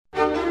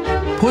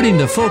putting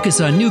the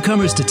focus on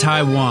newcomers to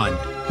Taiwan.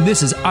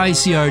 This is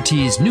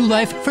ICRT's New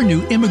Life for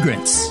New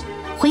Immigrants.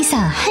 挥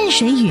洒汗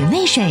水与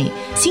泪水，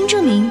新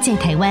住民在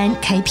台湾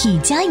开辟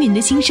家园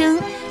的心声，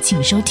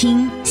请收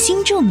听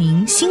新住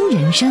民新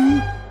人生。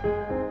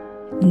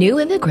New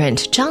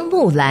immigrant Zhang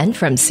Mulan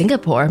from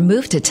Singapore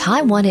moved to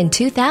Taiwan in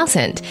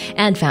 2000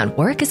 and found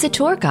work as a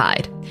tour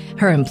guide.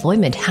 Her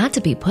employment had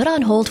to be put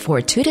on hold for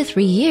 2 to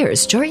 3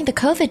 years during the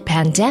COVID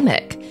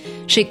pandemic.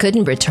 She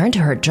couldn't return to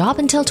her job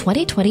until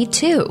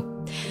 2022.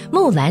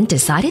 Mulan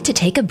decided to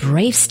take a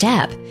brave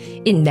step.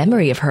 In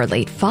memory of her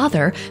late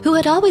father, who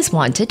had always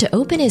wanted to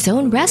open his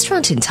own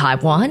restaurant in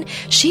Taiwan,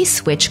 she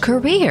switched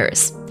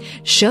careers.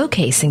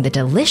 Showcasing the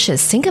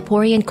delicious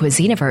Singaporean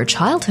cuisine of her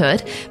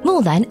childhood,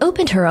 Mulan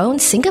opened her own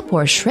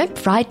Singapore shrimp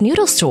fried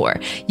noodle store,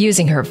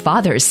 using her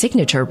father's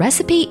signature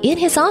recipe in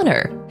his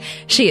honor.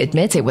 She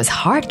admits it was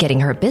hard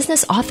getting her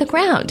business off the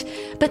ground,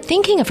 but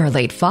thinking of her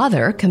late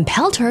father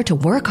compelled her to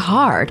work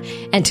hard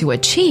and to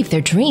achieve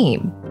their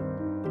dream.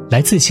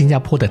 来自新加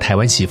坡的台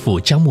湾媳妇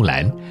张木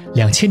兰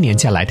，2000年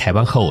嫁来台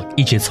湾后，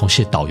一直从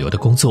事导游的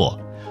工作。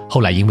后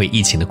来因为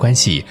疫情的关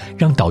系，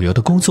让导游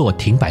的工作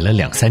停摆了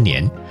2-3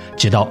年。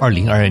直到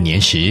2022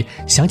年时，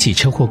想起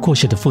车祸过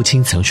世的父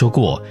亲曾说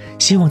过，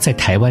希望在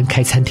台湾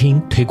开餐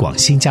厅推广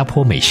新加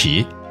坡美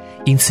食，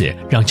因此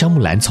让张木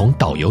兰从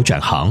导游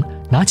转行，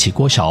拿起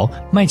锅勺，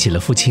卖起了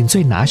父亲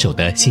最拿手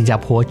的新加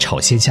坡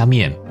炒鲜虾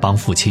面，帮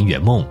父亲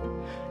圆梦。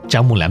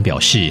张木兰表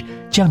示，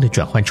这样的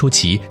转换初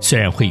期虽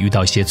然会遇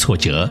到一些挫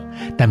折，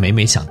但每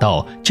每想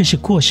到这是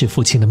过世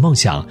父亲的梦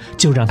想，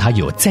就让他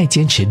有再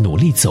坚持努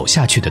力走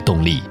下去的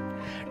动力。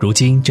如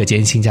今这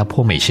间新加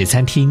坡美食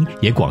餐厅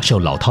也广受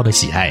老饕的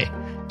喜爱，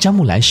张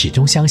木兰始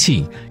终相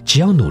信，只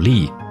要努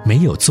力，没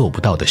有做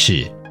不到的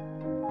事。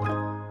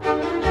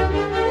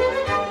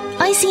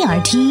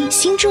ICRT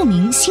新住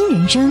民新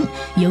人生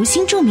由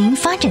新住民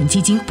发展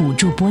基金补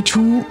助播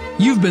出。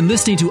 You've been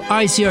listening to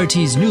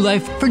ICRT's New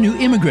Life for New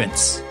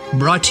Immigrants,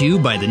 brought to you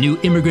by the New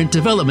Immigrant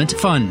Development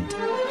Fund.